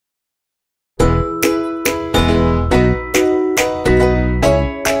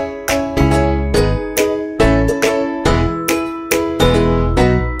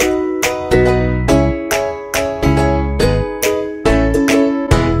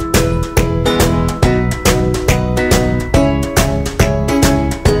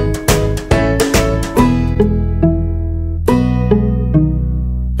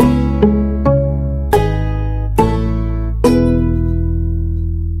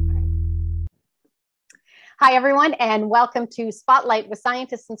Hi, everyone, and welcome to Spotlight with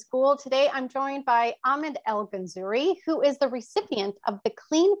Scientists in School. Today, I'm joined by Ahmed El Ganzouri, who is the recipient of the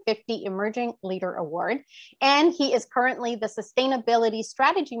Clean 50 Emerging Leader Award, and he is currently the Sustainability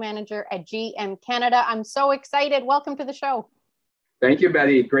Strategy Manager at GM Canada. I'm so excited. Welcome to the show. Thank you,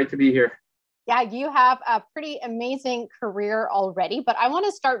 Betty. Great to be here. Yeah, you have a pretty amazing career already, but I want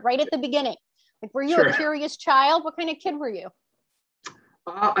to start right at the beginning. Like, were you a curious child? What kind of kid were you?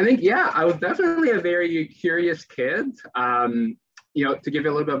 I think, I was definitely a very curious kid. To give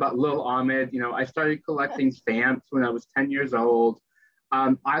you a little bit about little Ahmed, I started collecting stamps when I was 10 years old.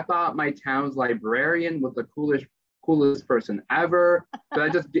 I thought my town's librarian was the coolest person ever, but I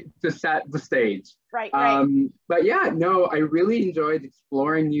just set the stage. Right. But I really enjoyed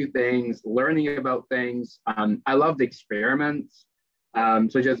exploring new things, learning about things. I loved experiments.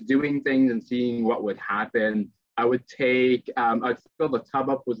 So just doing things and seeing what would happen. I would I'd fill the tub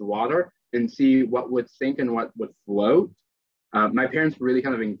up with water and see what would sink and what would float. My parents really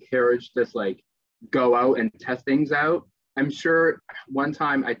kind of encouraged this, go out and test things out. I'm sure one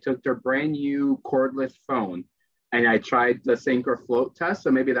time I took their brand new cordless phone and I tried the sink or float test.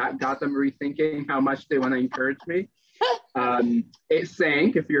 So maybe that got them rethinking how much they want to encourage me. It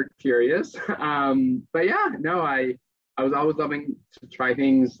sank, if you're curious. I was always loving to try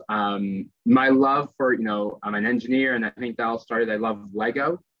things. My love for, I'm an engineer, and I think that all started, I love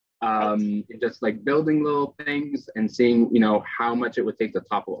Lego. Just building little things and seeing, how much it would take to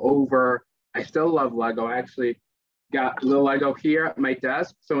topple over. I still love Lego. I actually got a little Lego here at my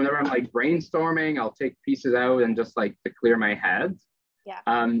desk. So whenever I'm brainstorming, I'll take pieces out and just to clear my head.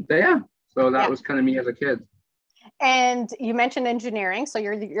 So that was kind of me as a kid. And you mentioned engineering. So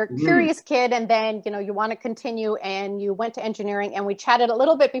you're a curious kid, and then, you want to continue, and you went to engineering, and we chatted a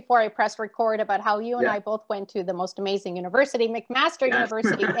little bit before I pressed record about how you and I both went to the most amazing university, McMaster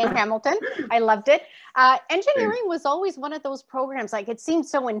University in Hamilton. I loved it. Engineering was always one of those programs, it seemed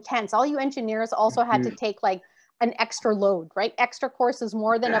so intense. All you engineers also had to take an extra load, right? Extra courses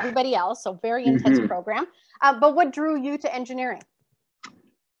more than everybody else. So very intense program. But what drew you to engineering?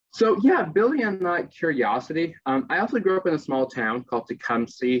 So building on that curiosity, I also grew up in a small town called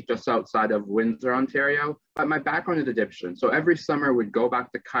Tecumseh, just outside of Windsor, Ontario. But my background is Egyptian. So every summer we'd go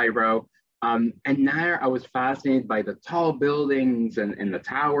back to Cairo. And there I was fascinated by the tall buildings and the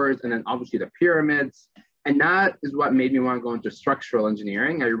towers, and then obviously the pyramids. And that is what made me want to go into structural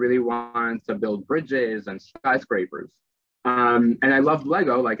engineering. I really wanted to build bridges and skyscrapers. And I loved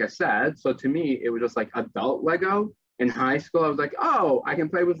Lego, like I said. So to me, it was just adult Lego. In high school, I was like, oh, I can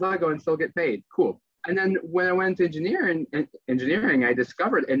play with Lego and still get paid. Cool. And then when I went to engineering, I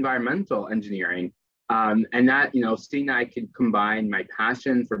discovered environmental engineering. And that, seeing that I could combine my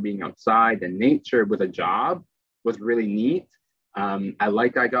passion for being outside and nature with a job was really neat.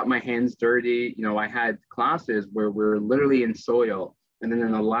 I got my hands dirty. I had classes where we're literally in soil and then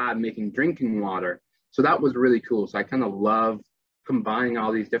in a lab making drinking water. So that was really cool. So I kind of loved combining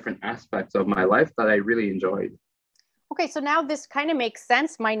all these different aspects of my life that I really enjoyed. Okay, so now this kind of makes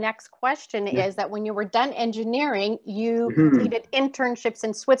sense. My next question is that when you were done engineering, you completed internships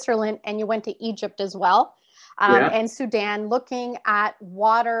in Switzerland, and you went to Egypt as well, and Sudan, looking at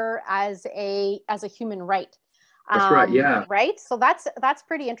water as a human right. That's right, yeah. Right, so that's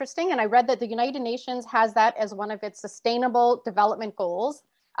pretty interesting. And I read that the United Nations has that as one of its sustainable development goals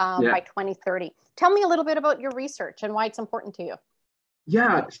by 2030. Tell me a little bit about your research and why it's important to you.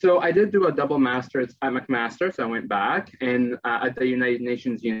 Yeah, so I did do a double master's at McMaster, so I went back and at the United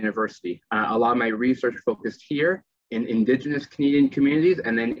Nations University. A lot of my research focused here in Indigenous Canadian communities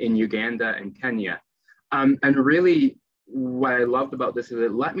and then in Uganda and Kenya. And really what I loved about this is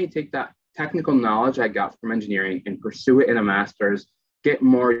it let me take that technical knowledge I got from engineering and pursue it in a master's, get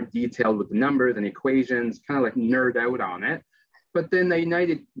more detailed with the numbers and equations, kind of nerd out on it. But then the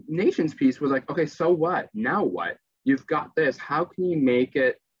United Nations piece was okay, so what? Now what? You've got this. How can you make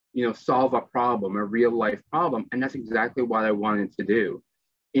it, solve a problem, a real life problem? And that's exactly what I wanted to do.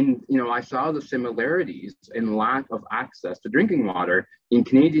 I saw the similarities in lack of access to drinking water in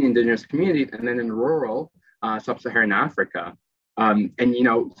Canadian Indigenous communities and then in rural Sub-Saharan Africa.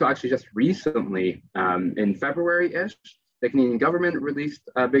 So actually just recently, in February-ish, the Canadian government released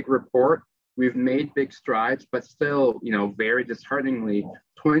a big report. We've made big strides, but still, very dishearteningly,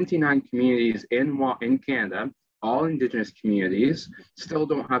 29 communities in Canada, all Indigenous communities, still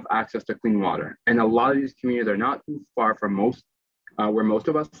don't have access to clean water. And a lot of these communities are not too far from where most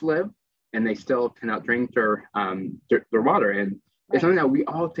of us live, and they still cannot drink their water. And it's something that we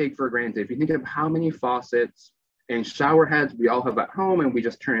all take for granted. If you think of how many faucets and shower heads we all have at home, and we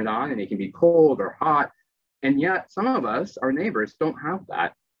just turn it on and it can be cold or hot. And yet some of us, our neighbors, don't have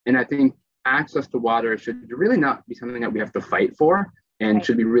that. And I think access to water should really not be something that we have to fight for, and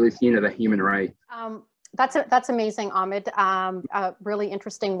should be really seen as a human right. That's amazing, Ahmed. Really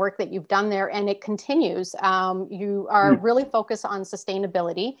interesting work that you've done there, and it continues. You are really focused on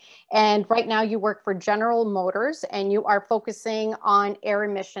sustainability, and right now you work for General Motors, and you are focusing on air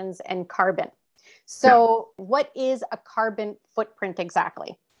emissions and carbon. So what is a carbon footprint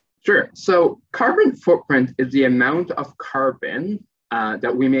exactly? Sure. So carbon footprint is the amount of carbon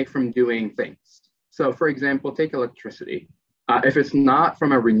that we make from doing things. So for example, take electricity. If it's not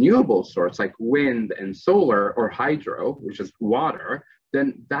from a renewable source like wind and solar or hydro, which is water,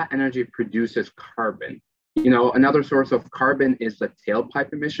 then that energy produces carbon. You know, another source of carbon is the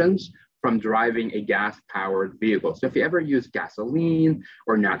tailpipe emissions from driving a gas-powered vehicle. So if you ever use gasoline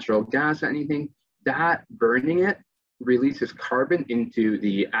or natural gas or anything, that burning it releases carbon into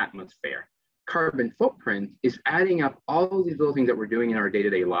the atmosphere. Carbon footprint is adding up all of these little things that we're doing in our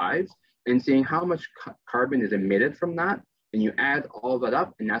day-to-day lives and seeing how much carbon is emitted from that. And you add all that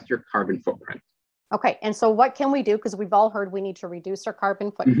up, and that's your carbon footprint. Okay, and so what can we do? Because we've all heard we need to reduce our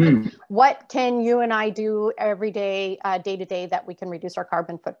carbon footprint. What can you and I do every day, day to day, that we can reduce our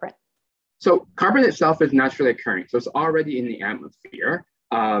carbon footprint? So carbon itself is naturally occurring. So it's already in the atmosphere.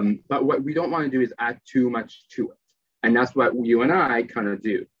 But what we don't want to do is add too much to it. And that's what you and I kind of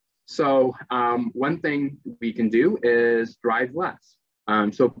do. So one thing we can do is drive less.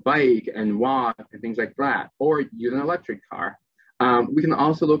 So bike and walk and things like that, or use an electric car. We can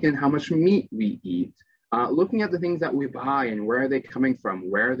also look at how much meat we eat, looking at the things that we buy and where are they coming from,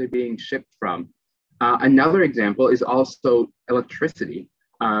 where are they being shipped from. Another example is also electricity.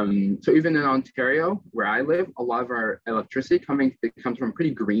 So even in Ontario, where I live, a lot of our electricity comes from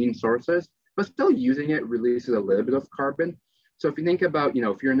pretty green sources, but still using it releases a little bit of carbon. So if you think about, you know,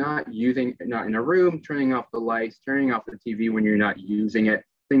 if you're not in a room, turning off the lights, turning off the TV when you're not using it,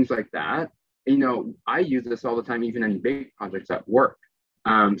 things like that. You know, I use this all the time, even in big projects at work.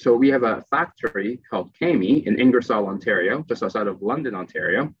 So we have a factory called Kami in Ingersoll, Ontario, just outside of London,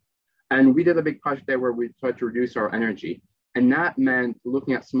 Ontario. And we did a big project there where we tried to reduce our energy. And that meant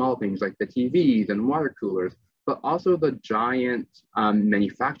looking at small things like the TVs and water coolers, but also the giant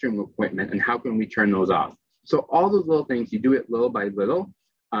manufacturing equipment and how can we turn those off. So all those little things, you do it little by little,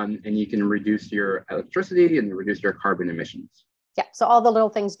 and you can reduce your electricity and reduce your carbon emissions. Yeah, so all the little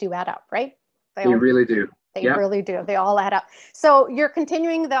things do add up, right? They really do. They really do. They all add up. So you're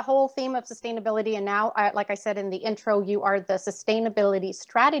continuing the whole theme of sustainability. And now, like I said in the intro, you are the Sustainability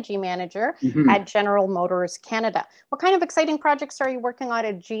Strategy Manager at General Motors Canada. What kind of exciting projects are you working on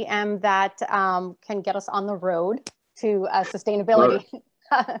at GM that can get us on the road to sustainability?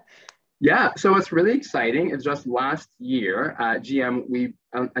 Yeah, so it's really exciting. It's just last year at GM, we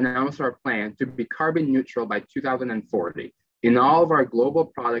announced our plan to be carbon neutral by 2040 in all of our global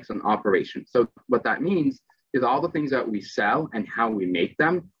products and operations. So what that means is all the things that we sell and how we make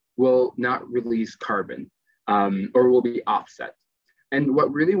them will not release carbon or will be offset. And what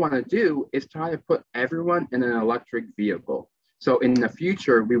we really want to do is try to put everyone in an electric vehicle. So in the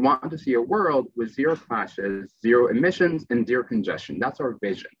future, we want to see a world with zero crashes, zero emissions, and zero congestion. That's our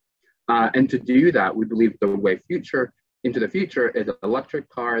vision. And to do that, we believe the way into the future is electric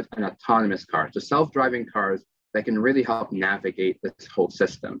cars and autonomous cars, so self-driving cars that can really help navigate this whole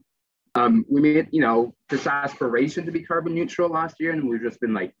system. We made, you know, this aspiration to be carbon neutral last year, and we've just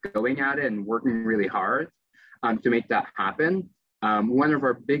been like going at it and working really hard to make that happen. One of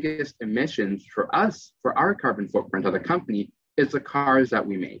our biggest emissions for us, for our carbon footprint of the company, is the cars that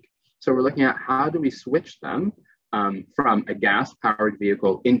we make. So we're looking at how do we switch them from a gas-powered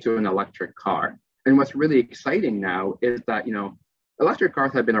vehicle into an electric car. And what's really exciting now is that, you know, electric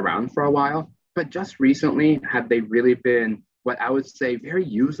cars have been around for a while, but just recently have they really been what I would say very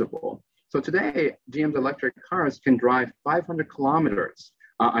usable. So today, GM's electric cars can drive 500 kilometers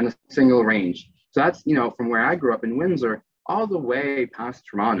on a single range. So that's, you know, from where I grew up in Windsor, all the way past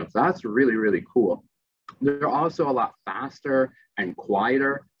Toronto. So that's really, really cool. They're also a lot faster and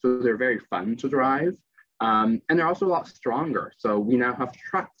quieter, so they're very fun to drive. And they're also a lot stronger. So we now have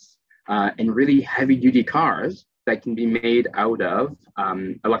trucks and really heavy duty cars that can be made out of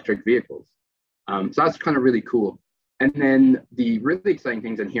electric vehicles. So that's kind of really cool. And then the really exciting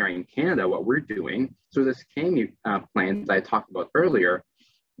things in here in Canada, what we're doing, so this Kami plant that I talked about earlier,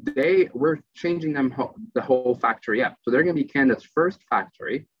 we're changing them the whole factory up. So they're going to be Canada's first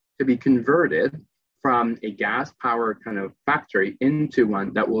factory to be converted from a gas-powered kind of factory into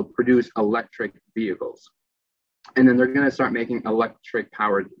one that will produce electric vehicles. And then they're going to start making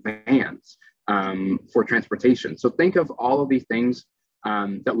electric-powered vans for transportation. So think of all of these things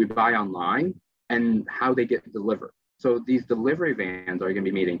that we buy online and how they get delivered. So these delivery vans are going to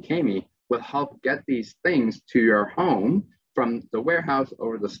be made in Kami will help get these things to your home from the warehouse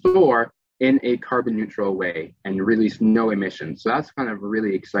or the store in a carbon neutral way and release no emissions. So that's kind of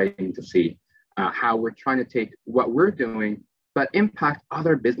really exciting to see how we're trying to take what we're doing, but impact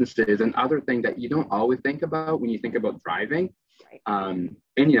other businesses and other things that you don't always think about when you think about driving. And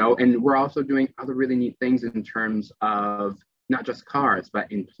we're also doing other really neat things in terms of not just cars,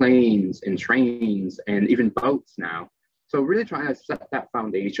 but in planes, in trains, and even boats now. So really trying to set that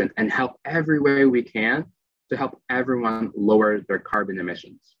foundation and help every way we can to help everyone lower their carbon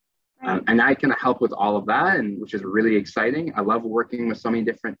emissions. And I can help with all of that, and which is really exciting. I love working with so many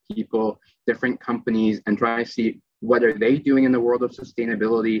different people, different companies, and trying to see what are they doing in the world of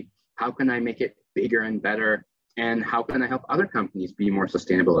sustainability? How can I make it bigger and better? And how can I help other companies be more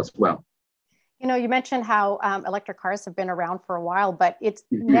sustainable as well? You know, you mentioned how electric cars have been around for a while, but it's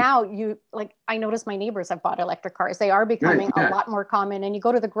now I notice my neighbors have bought electric cars. They are becoming a lot more common, and you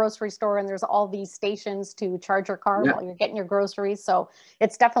go to the grocery store and there's all these stations to charge your car while you're getting your groceries. So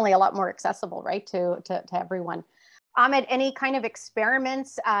it's definitely a lot more accessible, right, to everyone. Ahmed, any kind of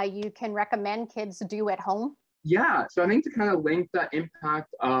experiments you can recommend kids do at home? Yeah, so I think to kind of link the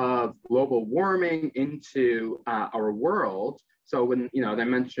impact of global warming into our world. So when, as I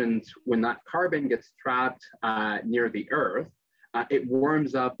mentioned, when that carbon gets trapped near the earth, it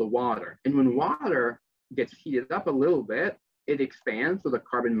warms up the water. And when water gets heated up a little bit, it expands. So the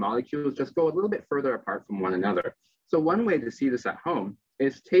carbon molecules just go a little bit further apart from one another. So one way to see this at home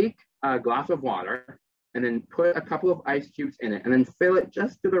is take a glass of water and then put a couple of ice cubes in it and then fill it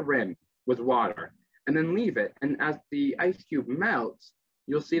just to the rim with water and then leave it. And as the ice cube melts,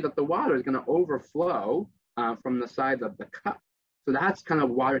 you'll see that the water is going to overflow from the sides of the cup. So that's kind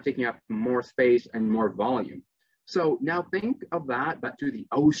of water taking up more space and more volume. So now think of that, but to the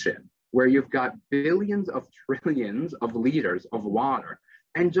ocean, where you've got billions of trillions of liters of water,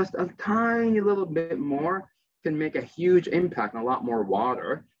 and just a tiny little bit more can make a huge impact on a lot more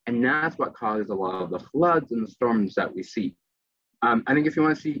water. And that's what causes a lot of the floods and the storms that we see. I think if you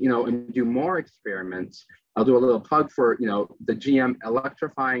want to see, and do more experiments, I'll do a little plug for, the GM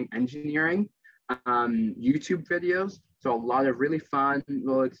Electrifying Engineering YouTube videos. So a lot of really fun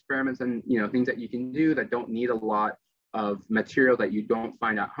little experiments and, things that you can do that don't need a lot of material that you don't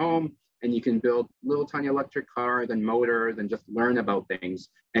find at home. And you can build little tiny electric cars and motors and just learn about things.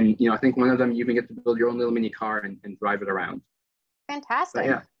 And, I think one of them, you even get to build your own little mini car and drive it around. Fantastic.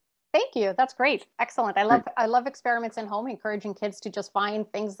 Yeah. Thank you. That's great. Excellent. I love experiments in home, encouraging kids to just find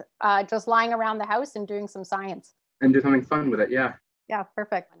things just lying around the house and doing some science. And do something fun with it. Yeah. Yeah,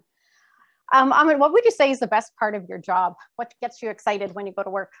 perfect. Ahmed, what would you say is the best part of your job? What gets you excited when you go to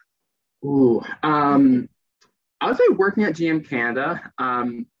work? Ooh, I would say working at GM Canada,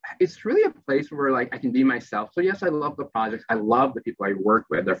 it's really a place where I can be myself. So yes, I love the projects. I love the people I work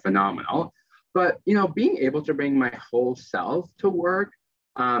with. They're phenomenal. But, being able to bring my whole self to work,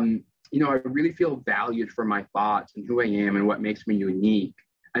 I really feel valued for my thoughts and who I am and what makes me unique.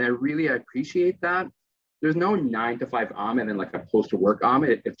 And I really appreciate that. There's no 9-to-5 Ahmed and a post-to-work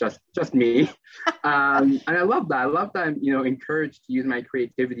Ahmed. It's just me. And I love that. I love that I'm, encouraged to use my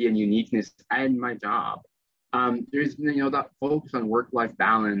creativity and uniqueness in my job. There's, that focus on work-life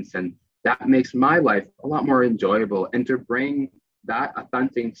balance, and that makes my life a lot more enjoyable. And to bring that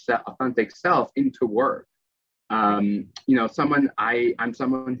authentic self into work. I'm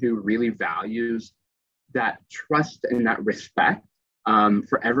someone who really values that trust and that respect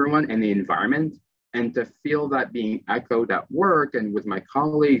for everyone and the environment. And to feel that being echoed at work and with my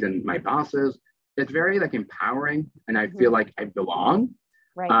colleagues and my bosses, it's very empowering, and I feel like I belong.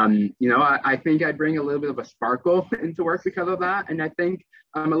 Right. I think I bring a little bit of a sparkle into work because of that, and I think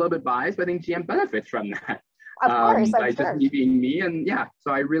I'm a little bit biased, but I think GM benefits from that. Of course, by just me being me, and yeah.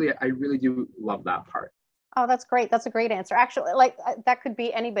 So I really do love that part. Oh, that's great. That's a great answer. Actually, that could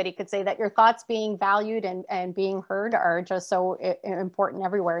be anybody could say that your thoughts being valued and being heard are just so important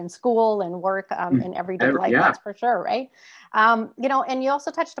everywhere, in school and work, in everyday life. Yeah. That's for sure, right? And you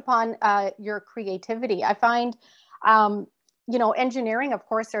also touched upon your creativity. I find, engineering, of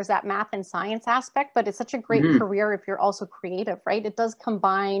course, there's that math and science aspect, but it's such a great career if you're also creative, right? It does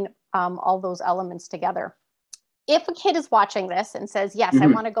combine all those elements together. If a kid is watching this and says, yes, I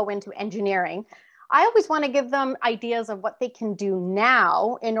want to go into engineering, I always want to give them ideas of what they can do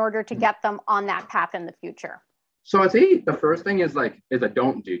now in order to get them on that path in the future. So I think the first thing is a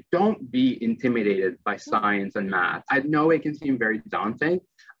don't do. Don't be intimidated by science and math. I know it can seem very daunting.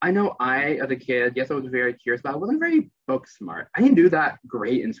 I know as a kid, yes, I was very curious, but I wasn't very book smart. I didn't do that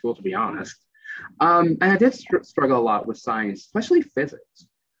great in school, to be honest. And I did struggle a lot with science, especially physics.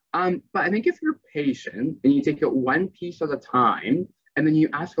 But I think if you're patient and you take it one piece at a time, and then you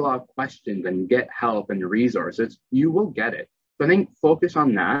ask a lot of questions and get help and resources, you will get it. So I think focus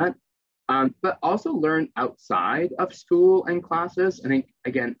on that, but also learn outside of school and classes. I think,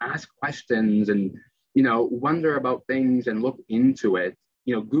 again, ask questions and, wonder about things and look into it.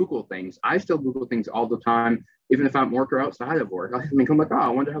 Google things. I still Google things all the time, even if I'm at work or outside of work. I'm like, oh, I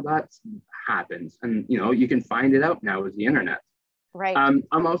wonder how that happens. And, you can find it out now with the internet. Right.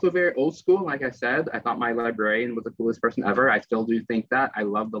 I'm also very old school. Like I said, I thought my librarian was the coolest person ever. I still do think that. I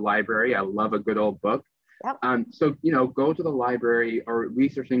love the library. I love a good old book. Yep. So, go to the library or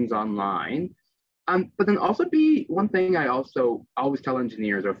research things online. But then also one thing I also always tell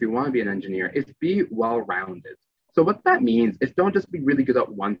engineers, or if you want to be an engineer, is be well-rounded. So what that means is don't just be really good at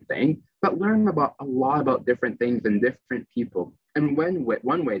one thing, but learn about a lot about different things and different people. And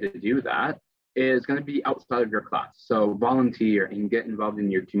one way to do that is going to be outside of your class. So volunteer and get involved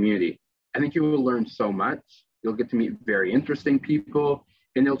in your community. I think you will learn so much. You'll get to meet very interesting people,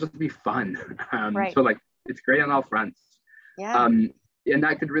 and it'll just be fun. Right. So it's great on all fronts. Yeah. And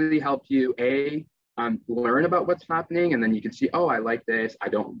that could really help you, learn about what's happening, and then you can see, oh, I like this, I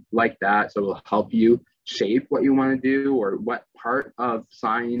don't like that. So it'll help you shape what you want to do, or what part of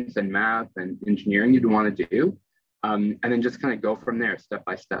science and math and engineering you'd want to do. And then just kind of go from there, step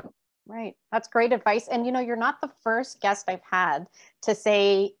by step. Right. That's great advice. And, you're not the first guest I've had to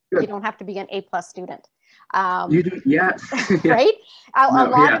say you don't have to be an A+ student. You do, yes. Right? A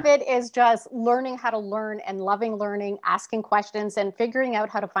lot of it is just learning how to learn and loving learning, asking questions, and figuring out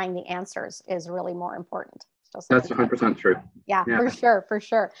how to find the answers is really more important. That's 100% true. Yeah, for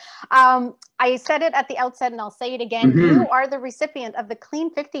sure. I said it at the outset, and I'll say it again. Mm-hmm. You are the recipient of the Clean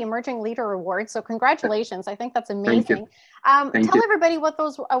 50 Emerging Leader Award. So congratulations. I think that's amazing. Tell everybody what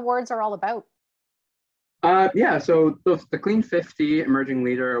those awards are all about. So the Clean 50 Emerging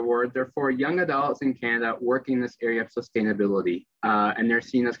Leader Award, they're for young adults in Canada working in this area of sustainability. And they're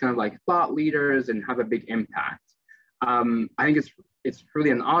seen as kind of like thought leaders and have a big impact. I think it's really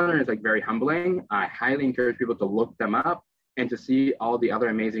an honor. It's very humbling. I highly encourage people to look them up and to see all the other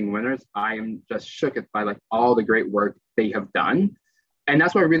amazing winners. I am just shook by all the great work they have done. And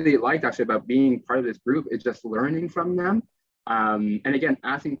that's what I really liked actually about being part of this group, is just learning from them. And again,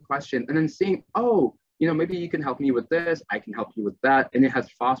 asking questions and then seeing, oh, maybe you can help me with this, I can help you with that. And it has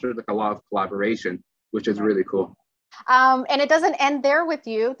fostered a lot of collaboration, which is really cool. And it doesn't end there with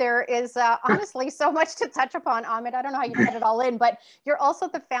you. There is honestly so much to touch upon, Ahmed. I don't know how you get it all in, but you're also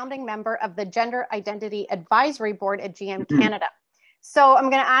the founding member of the Gender Identity Advisory Board at GM Canada. So I'm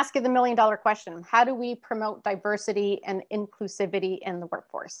going to ask you the $1 million question. How do we promote diversity and inclusivity in the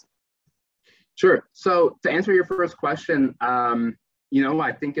workforce? Sure. So to answer your first question,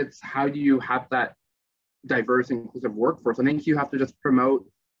 I think it's, how do you have that diverse, inclusive workforce? I think you have to just promote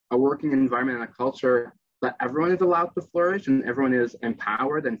a working environment and a culture that everyone is allowed to flourish and everyone is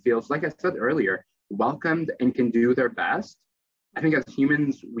empowered and feels, like I said earlier, welcomed and can do their best. I think as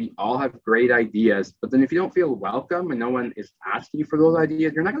humans, we all have great ideas, but then if you don't feel welcome and no one is asking you for those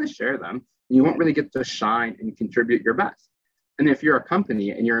ideas, you're not going to share them, and you won't really get to shine and contribute your best. And if you're a company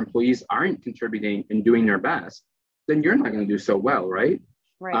and your employees aren't contributing and doing their best, then you're not going to do so well, right?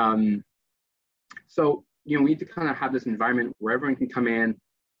 Right. So, we need to kind of have this environment where everyone can come in,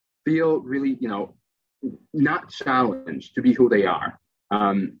 feel really, not challenged to be who they are.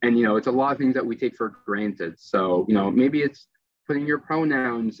 And, it's a lot of things that we take for granted. So, maybe it's putting your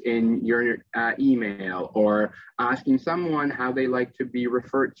pronouns in your email, or asking someone how they like to be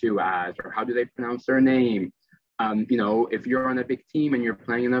referred to as, or how do they pronounce their name. If you're on a big team and you're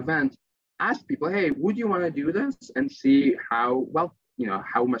planning an event, ask people, hey, would you want to do this? And see how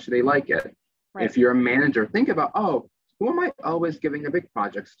much they like it. Right. If you're a manager, think about, who am I always giving the big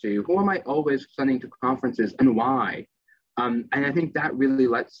projects to? Who am I always sending to conferences, and why? And I think that really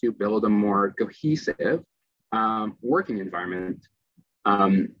lets you build a more cohesive working environment.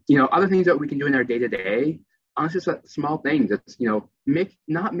 Other things that we can do in our day-to-day, honestly, small things. It's,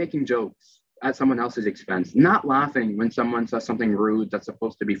 not making jokes at someone else's expense, not laughing when someone says something rude that's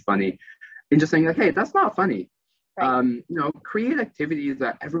supposed to be funny, and just saying hey, that's not funny. Right. Create activities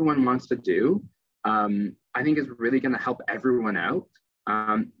that everyone wants to do. I think is really going to help everyone out.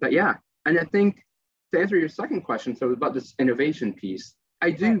 But yeah, and I think to answer your second question, so about this innovation piece,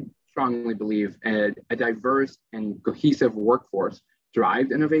 I do strongly believe a diverse and cohesive workforce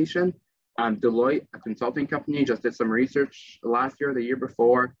drives innovation. Deloitte, a consulting company, just did some research last year, the year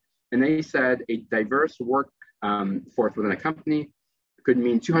before, and they said a diverse workforce within a company could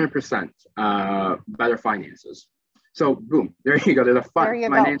mean 200% better finances. So boom, there you go. There's a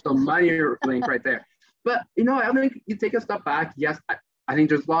financial money link right there. But, I think you take a step back. Yes, I think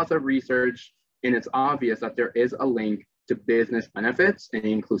there's lots of research, and it's obvious that there is a link to business benefits and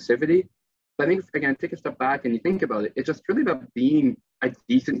inclusivity. But I think, again, take a step back and you think about it, it's just really about being a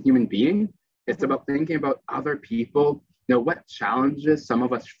decent human being. It's about thinking about other people, you know, what challenges some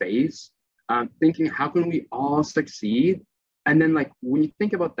of us face, thinking how can we all succeed? And then like when you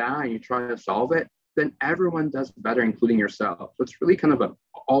think about that and you try to solve it, then everyone does better, including yourself. So it's really kind of an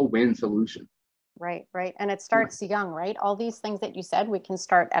all-win solution. Right, right. And it starts young, right? All these things that you said, we can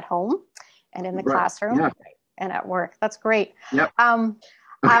start at home and in the classroom and at work. That's great. Yep.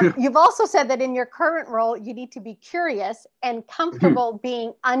 You've also said that in your current role, you need to be curious and comfortable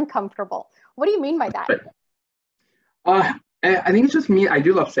being uncomfortable. What do you mean by that? I think it's just me. I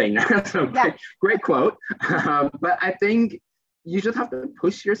do love saying that. So great quote. But I think you just have to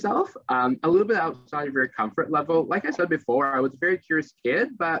push yourself a little bit outside of your comfort level. Like I said before, I was a very curious kid,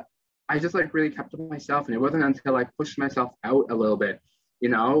 but I just like really kept to myself. And it wasn't until I pushed myself out a little bit, you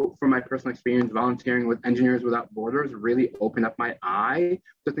know, from my personal experience, volunteering with Engineers Without Borders really opened up my eye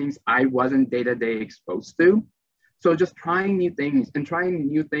to things I wasn't day-to-day exposed to. So just trying new things and trying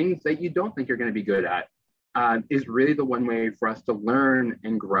new things that you don't think you're going to be good at is really the one way for us to learn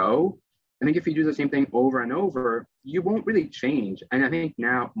and grow. I think if you do the same thing over and over, you won't really change. And I think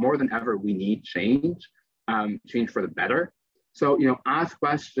now more than ever, we need change, change for the better. So, you know, ask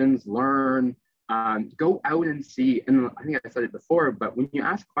questions, learn, go out and see. And I think I said it before, but when you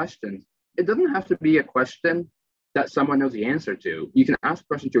ask questions, it doesn't have to be a question that someone knows the answer to. You can ask a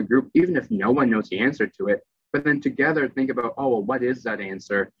question to a group, even if no one knows the answer to it, but then together think about, oh, well, what is that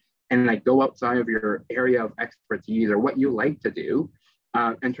answer? And like go outside of your area of expertise or what you like to do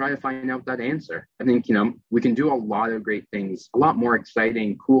and try to find out that answer. I think, you know, we can do a lot of great things, a lot more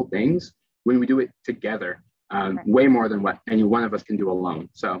exciting, cool things when we do it together, way more than what any one of us can do alone.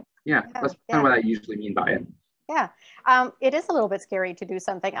 So yeah, that's kind of what I usually mean by it. Yeah, it is a little bit scary to do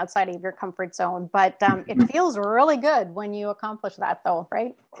something outside of your comfort zone, but it feels really good when you accomplish that though,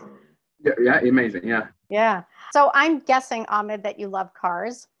 right? Yeah, amazing, yeah. Yeah. So I'm guessing, Ahmed, that you love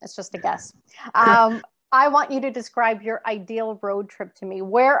cars. It's just a guess. I want you to describe your ideal road trip to me.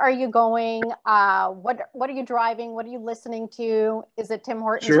 Where are you going? What are you driving? What are you listening to? Is it Tim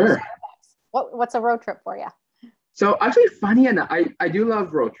Hortons or Starbucks? What's a road trip for you? So actually, funny enough, I do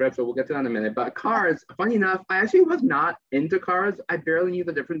love road trips, so we'll get to that in a minute. But cars, funny enough, I actually was not into cars. I barely knew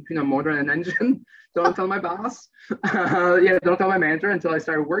the difference between a motor and an engine. Don't tell my boss. Don't tell my manager until I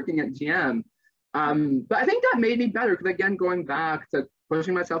started working at GM. But I think that made me better because, again, going back to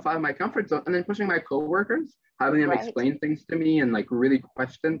pushing myself out of my comfort zone and then pushing my coworkers, having them explain things to me and like really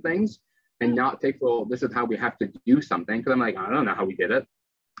question things and not take, well, this is how we have to do something. Because I'm like, I don't know how we did it.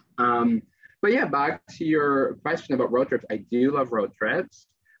 But yeah, back to your question about road trips. I do love road trips.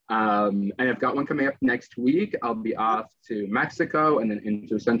 And I've got one coming up next week. I'll be off to Mexico and then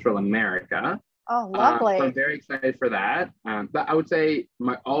into Central America. Oh, lovely. So I'm very excited for that. But I would say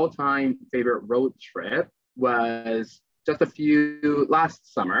my all-time favorite road trip was just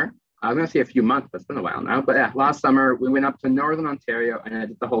last summer. I was going to say a few months, but it's been a while now. But yeah, last summer, we went up to Northern Ontario and I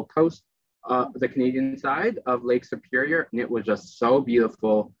did the whole coast, the Canadian side of Lake Superior. And it was just so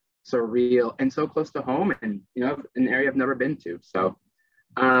beautiful, surreal, and so close to home, and you know, an area I've never been to. So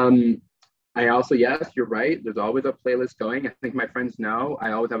I also, yes, you're right, there's always a playlist going. I think my friends know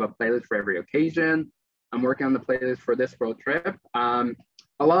I always have a playlist for every occasion. I'm working on the playlist for this road trip. A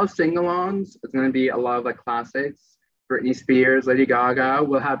lot of sing-alongs. It's going to be a lot of like classics, Britney Spears, Lady Gaga.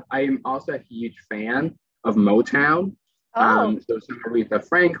 I am also a huge fan of Motown. So some Aretha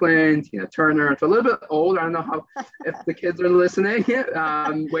Franklin, Tina Turner. It's a little bit old. I don't know how if the kids are listening,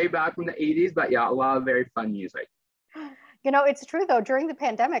 way back from the 80s, but yeah, a lot of very fun music. You know, it's true though, during the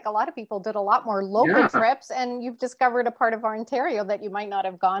pandemic, a lot of people did a lot more local trips, and you've discovered a part of Ontario that you might not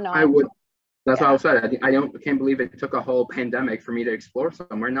have gone on. That's what I was saying. I can't believe it took a whole pandemic for me to explore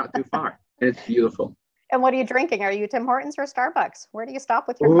somewhere not too far. And it's beautiful. And what are you drinking? Are you Tim Hortons or Starbucks? Where do you stop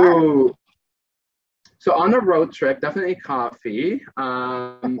with your car? So on a road trip, definitely coffee.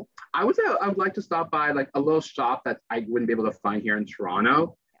 I would say I would like to stop by like a little shop that I wouldn't be able to find here in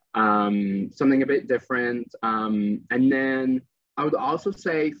Toronto. Something a bit different. And then I would also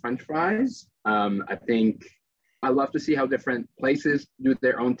say French fries. I think I love to see how different places do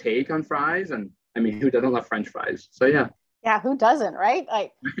their own take on fries. And I mean, who doesn't love French fries? So yeah. Yeah, who doesn't, right?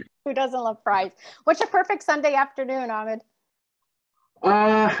 Like, who doesn't love fries? What's your perfect Sunday afternoon, Ahmed?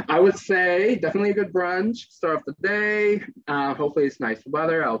 I would say definitely a good brunch, start off the day. Hopefully it's nice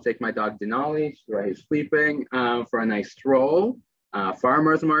weather. I'll take my dog Denali, she's right here sleeping, for a nice stroll.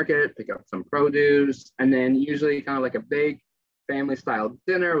 Farmer's market, pick up some produce, and then usually kind of like a big family style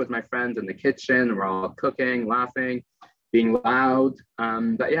dinner with my friends in the kitchen. We're all cooking, laughing, being loud.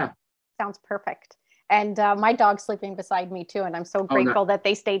 But yeah. Sounds perfect. And my dog's sleeping beside me too. And I'm so grateful that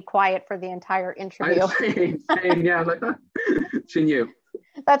they stayed quiet for the entire interview. Same, yeah, like, seeing you.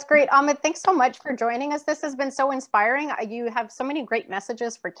 That's great. Ahmed, thanks so much for joining us. This has been so inspiring. You have so many great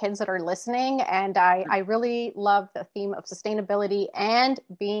messages for kids that are listening. And I really love the theme of sustainability and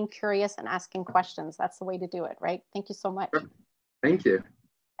being curious and asking questions. That's the way to do it, right? Thank you so much. Thank you.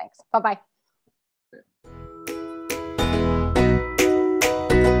 Thanks. Bye-bye.